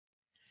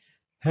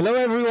Hello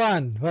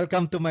everyone!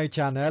 Welcome to my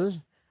channel.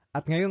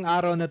 At ngayong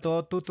araw na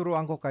to,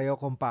 tuturuan ko kayo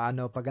kung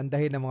paano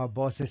pagandahin ang mga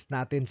boses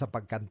natin sa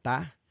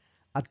pagkanta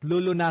at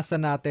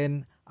lulunasan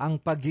natin ang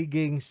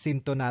pagiging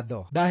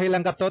sintonado. Dahil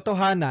ang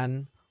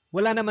katotohanan,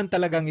 wala naman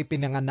talagang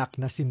ipinanganak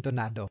na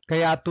sintonado.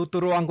 Kaya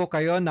tuturuan ko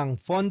kayo ng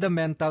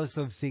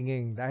fundamentals of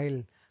singing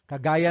dahil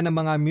kagaya ng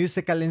mga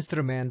musical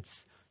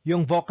instruments,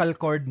 yung vocal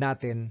cord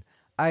natin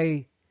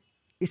ay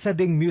isa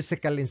ding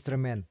musical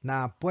instrument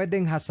na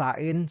pwedeng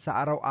hasain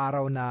sa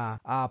araw-araw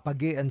na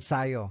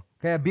pag-iensayo.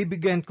 Kaya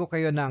bibigyan ko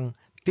kayo ng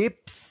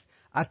tips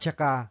at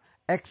saka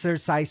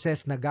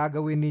exercises na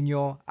gagawin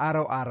ninyo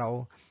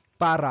araw-araw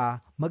para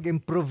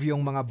mag-improve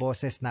yung mga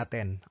boses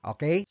natin.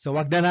 Okay? So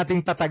wag na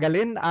nating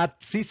tatagalin at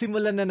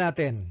sisimulan na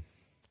natin.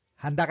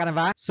 Handa ka na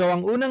ba? So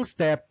ang unang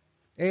step,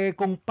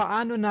 kung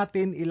paano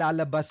natin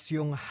ilalabas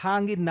yung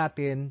hangin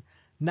natin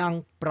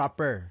ng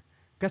proper.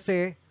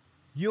 Kasi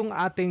yung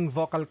ating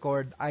vocal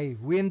cord ay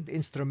wind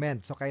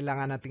instrument. So,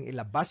 kailangan nating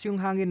ilabas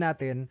yung hangin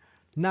natin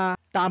na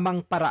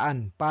tamang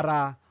paraan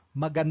para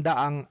maganda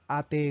ang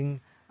ating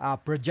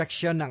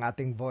projection ng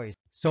ating voice.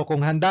 So,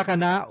 kung handa ka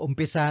na,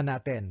 umpisahan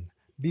natin.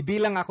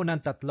 Bibilang ako ng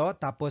 3,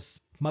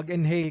 tapos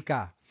mag-inhale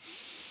ka.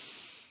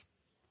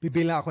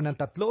 Bibilang ako ng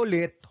 3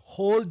 ulit,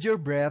 hold your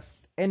breath,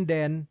 and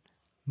then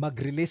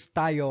mag-release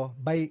tayo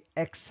by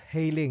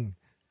exhaling.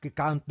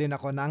 Kikount din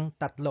ako ng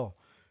 3.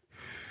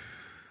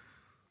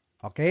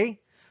 Okay?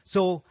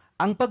 So,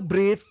 ang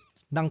pag-breathe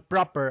ng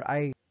proper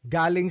ay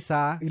galing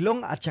sa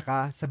ilong at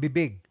saka sa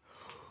bibig.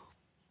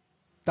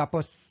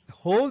 Tapos,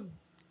 hold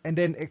and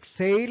then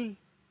exhale.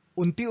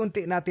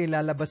 Unti-unti natin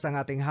lalabas ang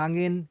ating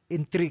hangin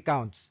in 3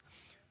 counts.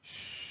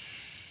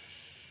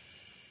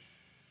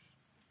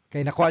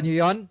 Okay, nakuha nyo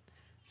yun?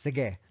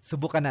 Sige,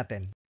 subukan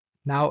natin.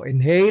 Now,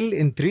 inhale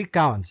in 3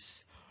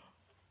 counts.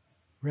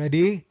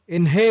 Ready?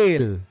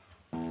 Inhale.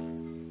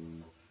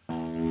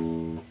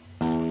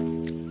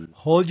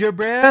 Hold your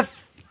breath.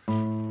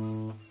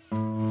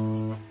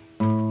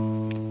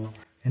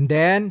 And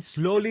then,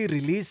 slowly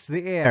release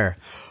the air.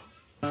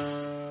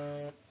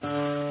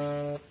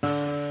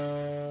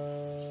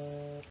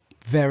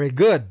 Very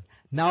good.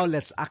 Now,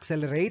 let's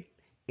accelerate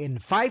in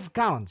 5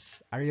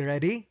 counts. Are you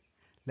ready?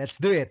 Let's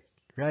do it.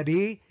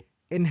 Ready?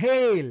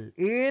 Inhale.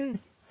 In.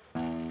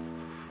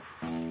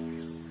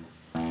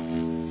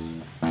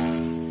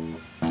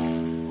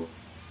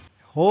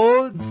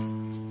 Hold.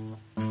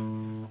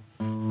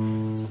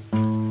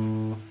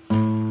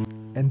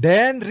 And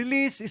then,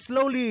 release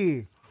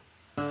slowly.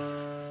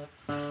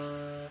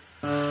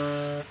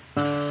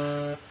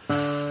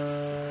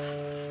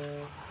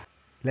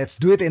 Let's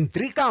do it in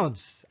 3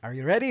 counts. Are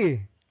you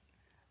ready?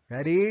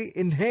 Ready?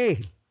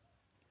 Inhale.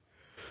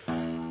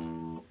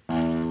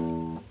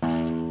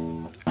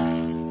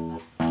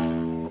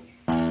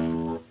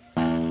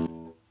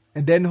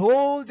 And then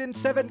hold in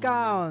 7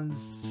 counts.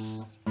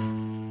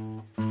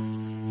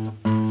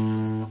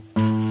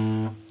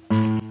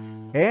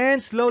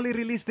 And slowly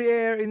release the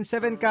air in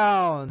 7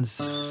 counts.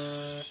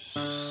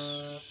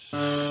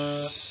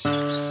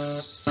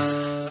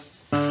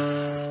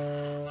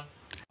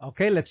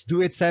 Okay, let's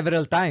do it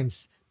several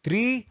times.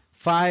 3,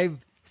 5,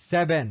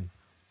 7.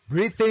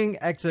 Breathing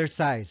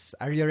exercise.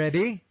 Are you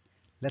ready?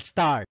 Let's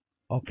start.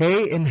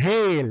 Okay,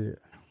 inhale.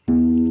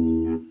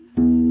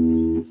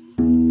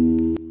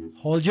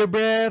 Hold your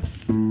breath.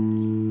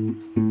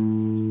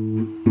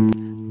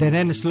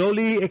 Then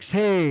slowly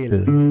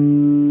exhale.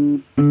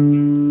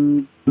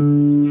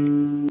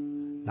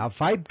 Now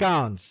 5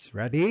 counts.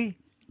 Ready?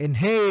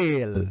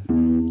 Inhale.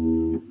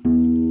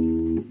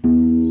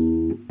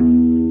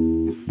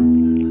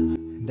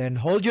 Then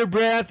hold your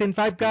breath in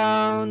 5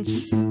 counts.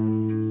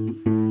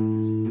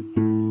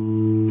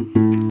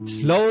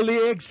 Slowly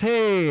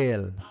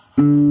exhale.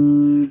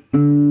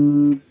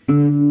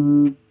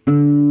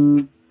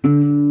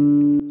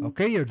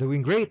 Okay, you're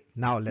doing great.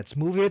 Now let's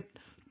move it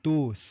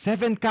to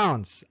 7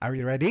 counts. Are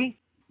you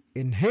ready?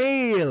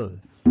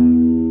 Inhale.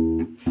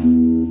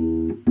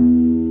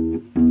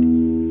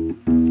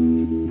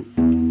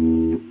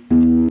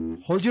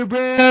 Hold your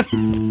breath.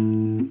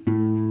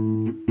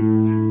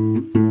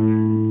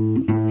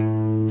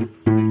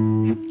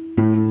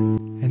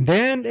 And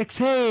then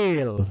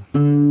exhale.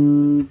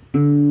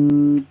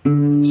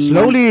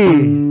 Slowly.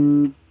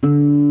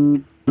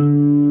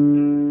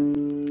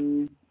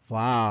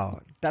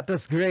 Wow, that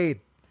was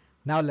great.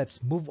 Now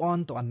let's move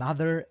on to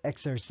another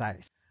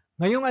exercise.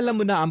 Ngayong alam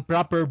mo na ang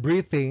proper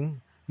breathing,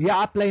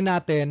 i-apply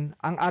natin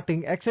ang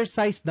ating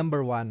exercise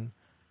number 1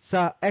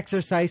 sa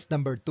exercise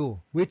number 2,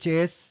 which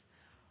is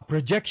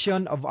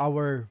projection of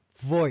our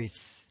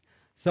voice.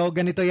 So,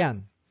 ganito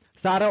yan.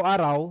 Sa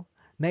araw-araw,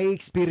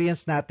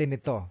 nai-experience natin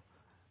ito.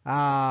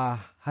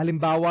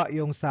 Halimbawa,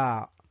 yung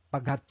sa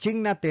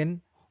paghatching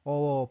natin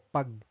o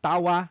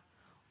pagtawa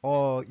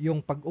o yung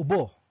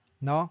pag-ubo,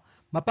 no?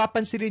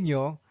 Mapapansin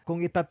niyo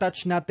kung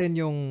itatouch natin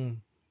yung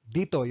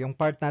dito, yung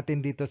part natin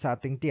dito sa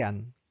ating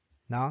tiyan,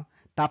 no?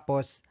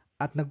 Tapos,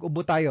 at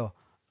nag-ubo tayo.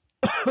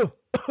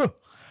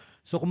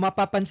 So, kung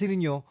mapapansin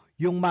niyo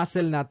yung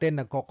muscle natin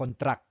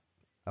nagko-contract.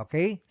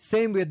 Okay?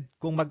 Same with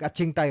kung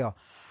mag-atching tayo.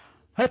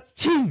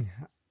 Haching!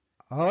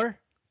 Or,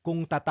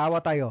 kung tatawa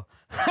tayo,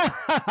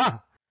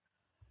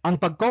 ang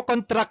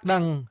pagkocontract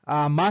ng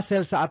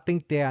muscle sa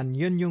ating tiyan,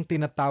 yun yung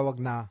tinatawag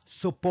na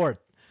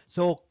support.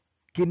 So,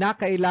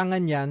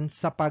 kinakailangan yan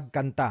sa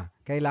pagkanta.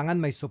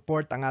 Kailangan may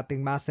support ang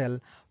ating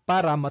muscle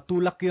para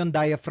matulak yung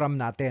diaphragm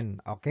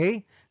natin.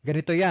 Okay?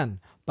 Ganito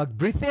yan. Pag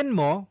breathe in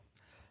mo,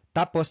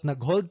 tapos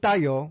nag-hold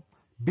tayo,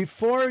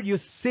 before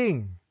you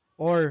sing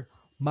or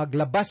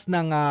maglabas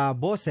ng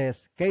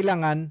boses,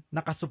 kailangan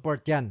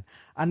nakasupport yan.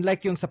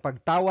 Unlike yung sa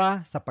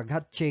pagtawa, sa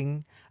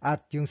paghatching,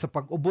 at yung sa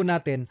pag-ubo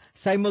natin,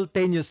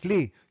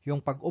 simultaneously, yung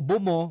pag-ubo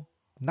mo,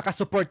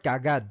 nakasupport ka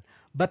agad.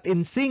 But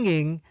in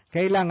singing,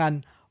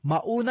 kailangan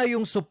mauna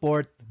yung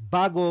support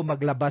bago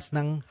maglabas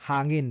ng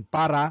hangin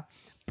para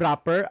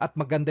proper at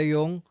maganda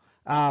yung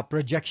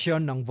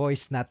projection ng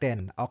voice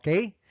natin.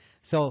 Okay?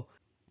 So,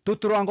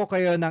 tuturuan ko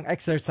kayo ng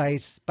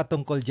exercise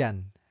patungkol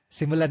dyan.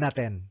 Simulan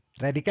natin.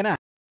 Ready ka na?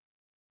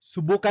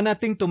 Subukan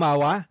nating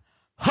tumawa.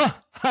 Ha!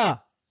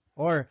 Ha!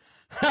 Or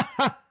ha!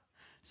 Ha!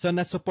 So,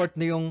 na-support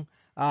na yung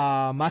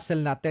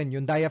muscle natin.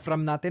 Yung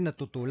diaphragm natin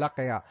natutulak.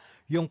 Kaya,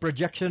 yung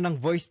projection ng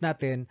voice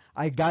natin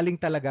ay galing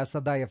talaga sa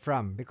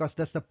diaphragm because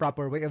that's the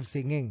proper way of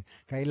singing.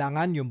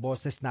 Kailangan yung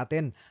boses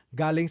natin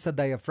galing sa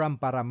diaphragm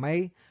para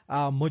may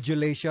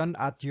modulation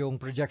at yung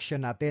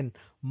projection natin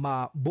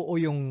mabuo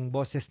yung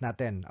boses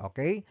natin.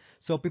 Okay?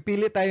 So,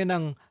 pipili tayo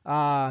ng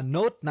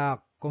note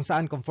na kung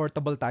saan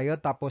comfortable tayo,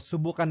 tapos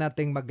subukan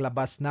nating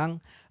maglabas ng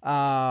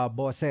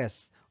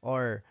boses.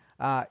 Or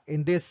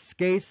in this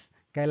case,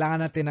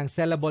 kailangan natin ng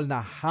syllable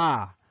na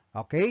ha.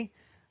 Okay?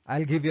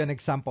 I'll give you an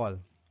example.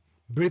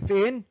 Breathe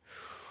in,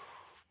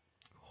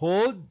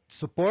 hold,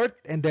 support,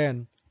 and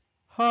then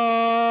ha.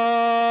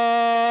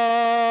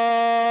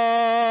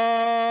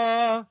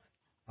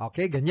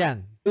 Okay,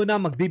 ganyan.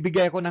 Una,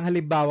 magbibigay ako ng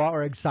halimbawa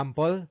or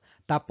example,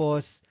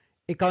 tapos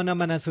ikaw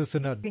naman ang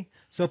susunod.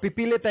 So,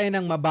 pipili tayo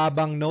ng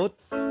mababang note.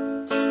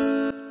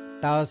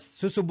 Tapos,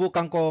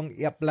 susubukan kong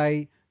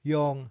i-apply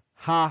yung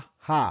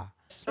ha-ha.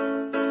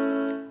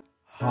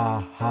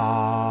 Ha-ha.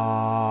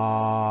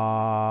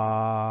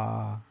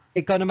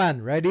 Ikaw naman.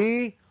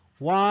 Ready?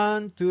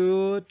 1,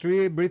 2,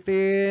 3. Breathe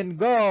in.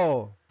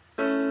 Go!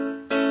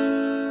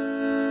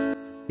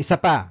 Isa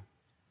pa.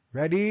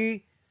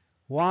 Ready?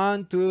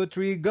 1, 2,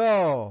 3.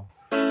 Go!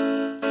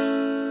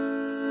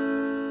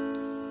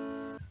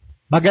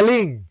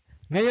 Magaling!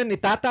 Ngayon,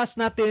 itataas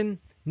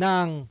natin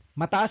ng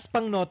mataas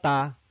pang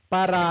nota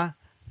para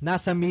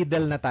nasa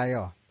middle na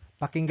tayo.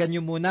 Pakinggan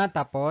nyo muna,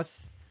 tapos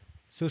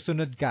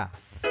susunod ka.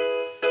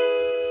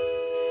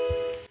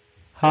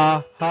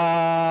 Ha, ha.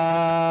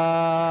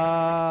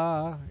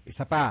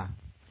 Isa pa.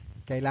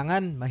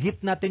 Kailangan ma-hit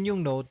natin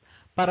yung note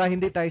para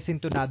hindi tayo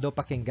sintonado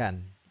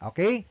pakinggan.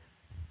 Okay?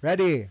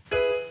 Ready?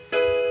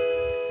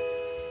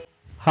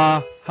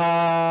 Ha, ha.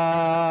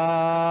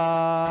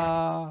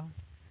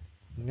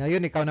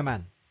 Ngayon, ikaw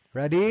naman.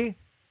 Ready?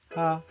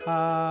 Ha, ha.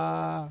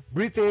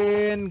 Breathe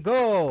in.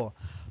 Go.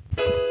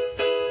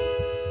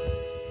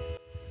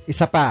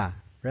 Isa pa.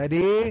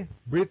 Ready?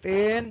 Breathe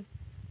in.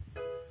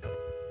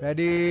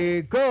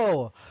 Ready?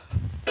 Go.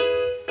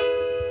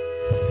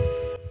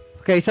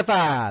 Okay, isa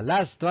pa.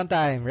 Last one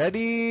time.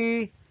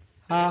 Ready?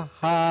 Ha,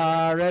 ha.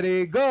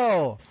 Ready?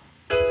 Go.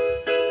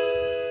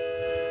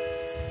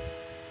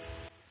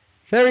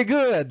 Very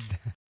good.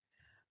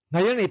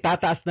 Ngayon,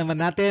 itataas naman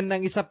natin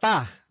ng isa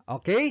pa.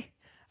 Okay?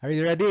 Are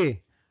you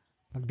ready?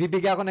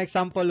 Magbibigay ako ng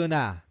example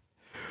una.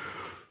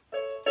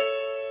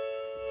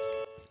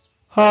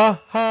 Ha,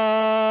 ha.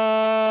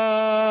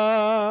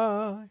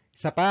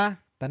 Isa pa.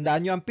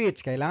 Tandaan nyo ang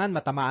pitch. Kailangan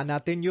matamaan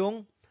natin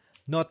yung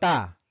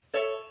nota.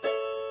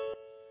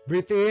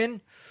 Breathe in.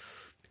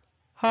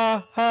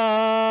 Ha, ha.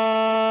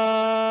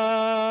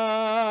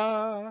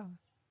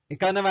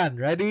 Ikaw naman.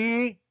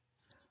 Ready?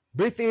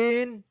 Breathe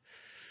in.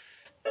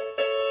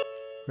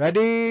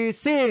 Ready?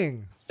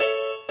 Sing.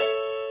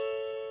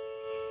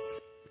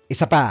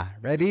 Isa pa.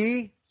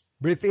 Ready?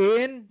 Breathe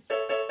in.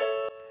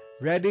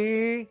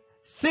 Ready?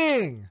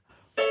 Sing.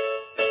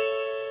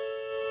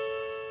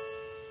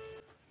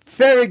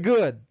 Very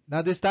good.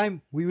 Now this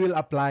time, we will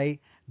apply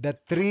the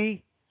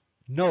 3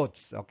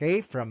 notes. Okay?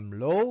 From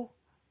low,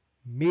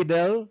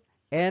 middle,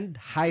 and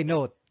high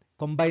note.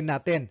 Combine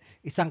natin.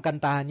 Isang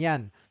kantahan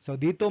yan. So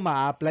dito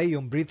ma-apply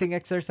yung breathing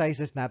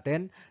exercises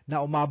natin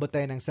na umabot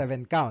tayo ng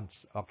 7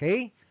 counts.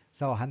 Okay?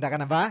 So handa ka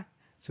na ba?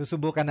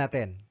 Susubukan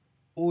natin.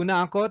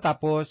 Una ako,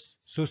 tapos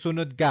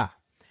susunod ka.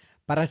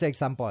 Para sa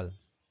example.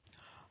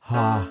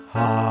 Ha,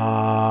 ha,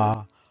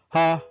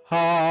 ha,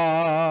 ha,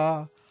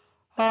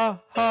 ha,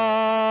 ha.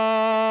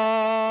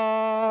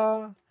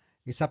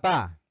 Isa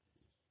pa.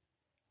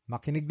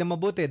 Makinig na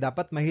mabuti.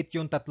 Dapat ma-hit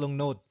yung 3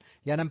 note.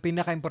 Yan ang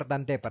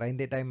pinaka-importante para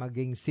hindi tayo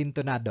maging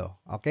sintonado.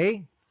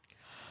 Okay?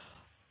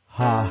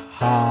 Ha,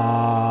 ha,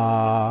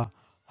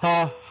 ha,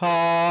 ha,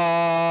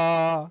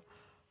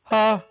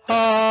 ha, ha.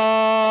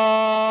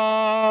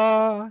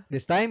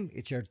 This time,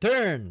 it's your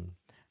turn.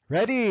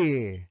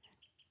 Ready?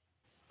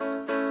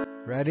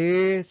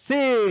 Ready?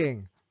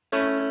 Sing!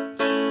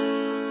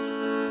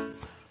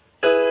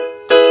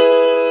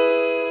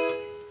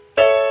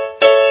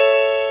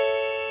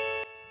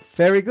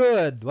 Very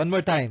good. One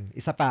more time.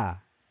 Isa pa.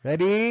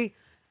 Ready?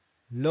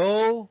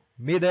 Low,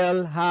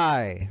 middle,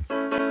 high.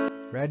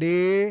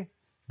 Ready?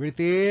 Breathe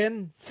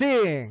in.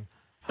 Sing.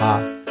 Ha,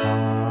 ha.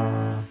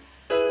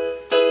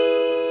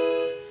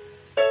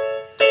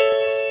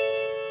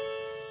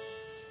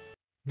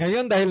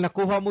 Ngayon, dahil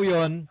nakuha mo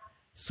yon,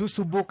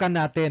 susubukan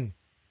natin.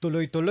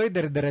 Tuloy-tuloy,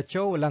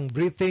 dire-diretso, walang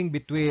breathing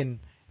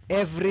between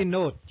every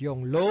note.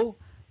 Yung low,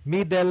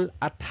 middle,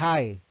 at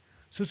high.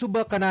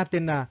 Susubukan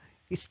natin na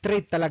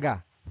straight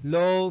talaga.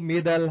 Low,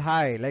 middle,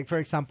 high. Like for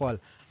example,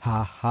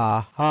 ha,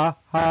 ha, ha,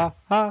 ha,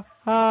 ha,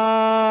 ha.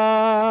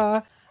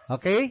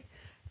 Okay?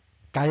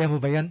 Kaya mo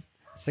ba yan?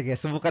 Sige,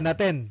 subukan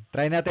natin.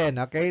 Try natin.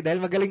 Okay?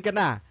 Dahil magaling ka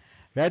na.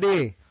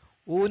 Ready?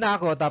 Una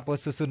ako,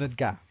 tapos susunod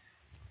ka.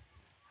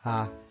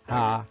 Ha,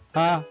 ha,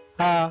 ha,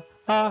 ha,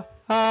 ha,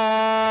 ha.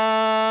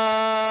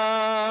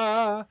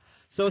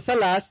 So, sa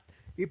last,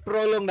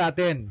 i-prolong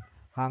natin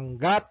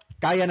hanggat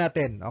kaya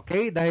natin.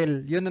 Okay?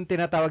 Dahil yun ang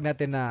tinatawag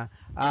natin na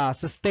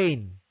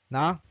sustain.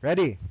 No?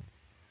 Ready?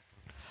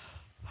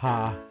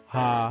 Ha,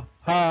 ha,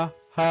 ha,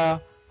 ha,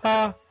 ha,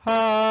 ha.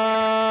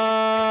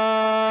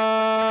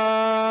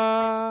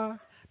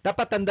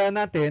 Dapat tandaan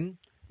natin,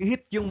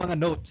 i-hit yung mga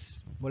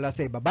notes mula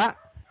sa ibaba,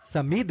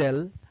 sa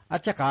middle,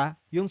 at saka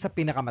yung sa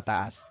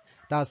pinakamataas.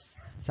 Tapos,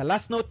 sa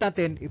last note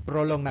natin,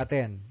 i-prolong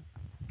natin.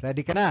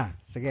 Ready ka na?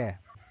 Sige.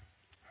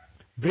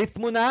 Breathe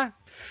muna.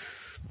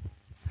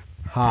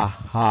 Ha,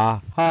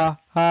 ha, ha,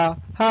 ha,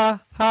 ha,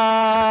 ha.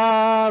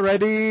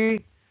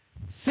 Ready?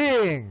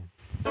 Sing.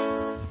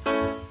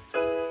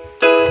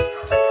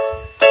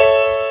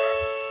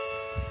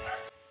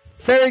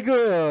 Very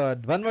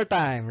good. One more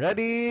time.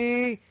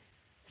 Ready?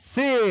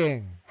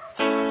 Sing.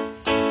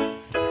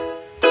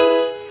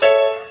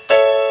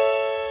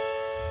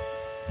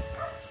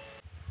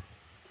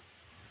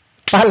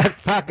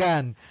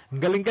 Palakpakan. Ang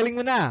galing-galing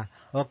mo na.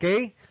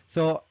 Okay?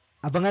 So,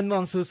 abangan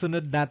mo ang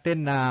susunod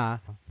natin na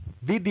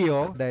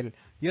video dahil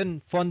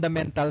yun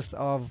fundamentals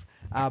of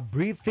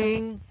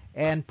breathing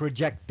and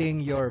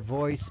projecting your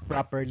voice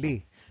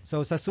properly.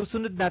 So, sa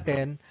susunod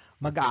natin,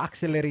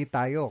 mag-a-accelerate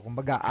tayo.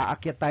 Kumbaga,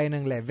 aakyat tayo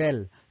ng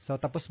level. So,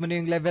 tapos mo na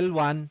yung level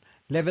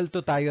 1, level 2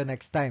 tayo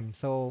next time.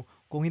 So,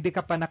 kung hindi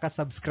ka pa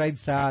nakasubscribe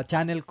sa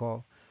channel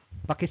ko,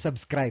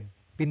 paki-subscribe.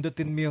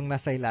 Pindutin mo yung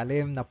nasa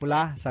ilalim na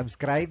pula,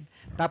 subscribe.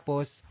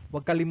 Tapos,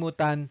 huwag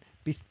kalimutan,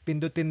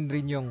 pindutin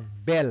rin yung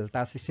bell.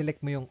 Tapos,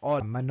 iselect mo yung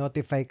all.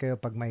 Ma-notify kayo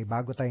pag may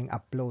bago tayong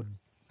upload.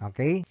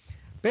 Okay?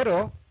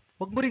 Pero,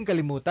 huwag mo rin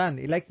kalimutan.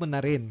 I-like mo na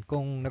rin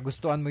kung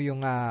nagustuhan mo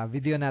yung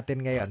video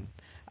natin ngayon.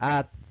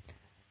 At,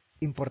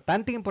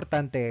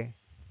 importante,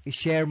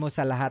 i-share mo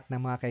sa lahat ng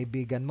mga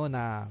kaibigan mo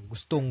na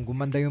gustong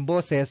gumanda yung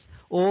boses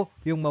o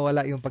yung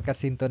mawala yung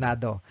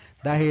pagkasintonado.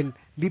 Dahil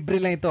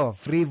libre lang ito,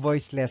 free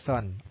voice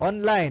lesson.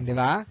 Online, di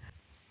ba?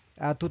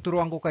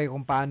 Tuturuan ko kayo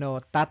kung paano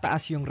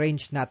tataas yung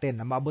range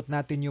natin. Na maabot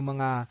natin yung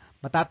mga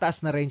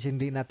matataas na range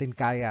hindi natin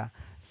kaya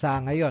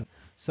sa ngayon.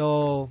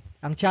 So,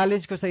 ang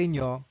challenge ko sa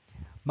inyo,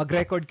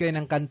 mag-record kayo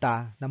ng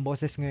kanta ng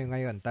boses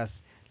ngayon.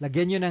 Tapos,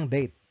 lagyan nyo ng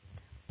date.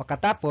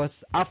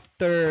 Pagkatapos,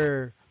 after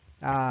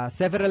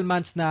several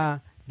months na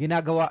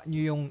ginagawa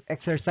nyo yung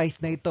exercise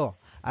na ito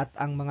at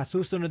ang mga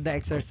susunod na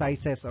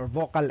exercises or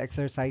vocal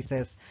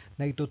exercises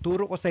na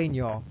ituturo ko sa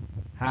inyo,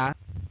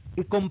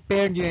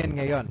 i-compare nyo yan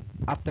ngayon.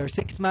 After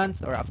 6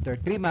 months or after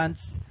 3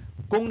 months,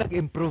 kung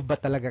nag-improve ba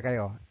talaga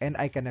kayo. And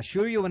I can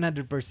assure you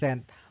 100%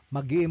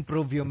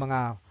 mag-i-improve yung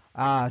mga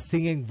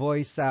singing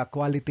voice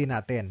quality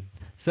natin.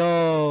 So,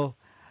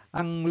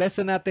 ang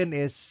lesson natin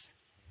is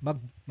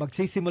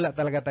magsisimula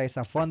talaga tayo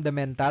sa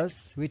fundamentals,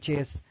 which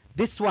is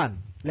this one,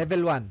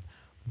 level 1.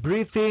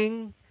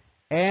 Breathing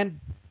and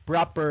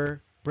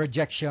proper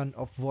projection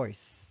of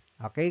voice.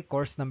 Okay,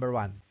 course number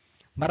 1.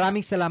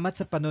 Maraming salamat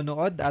sa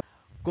panonood at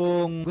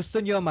kung gusto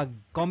nyo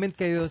mag-comment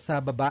kayo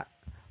sa baba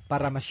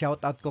para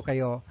ma-shoutout ko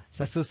kayo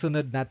sa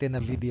susunod natin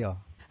na video.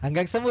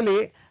 Hanggang sa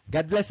muli,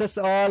 God bless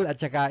us all at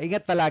saka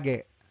ingat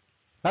palagi.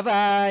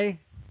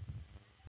 Bye-bye!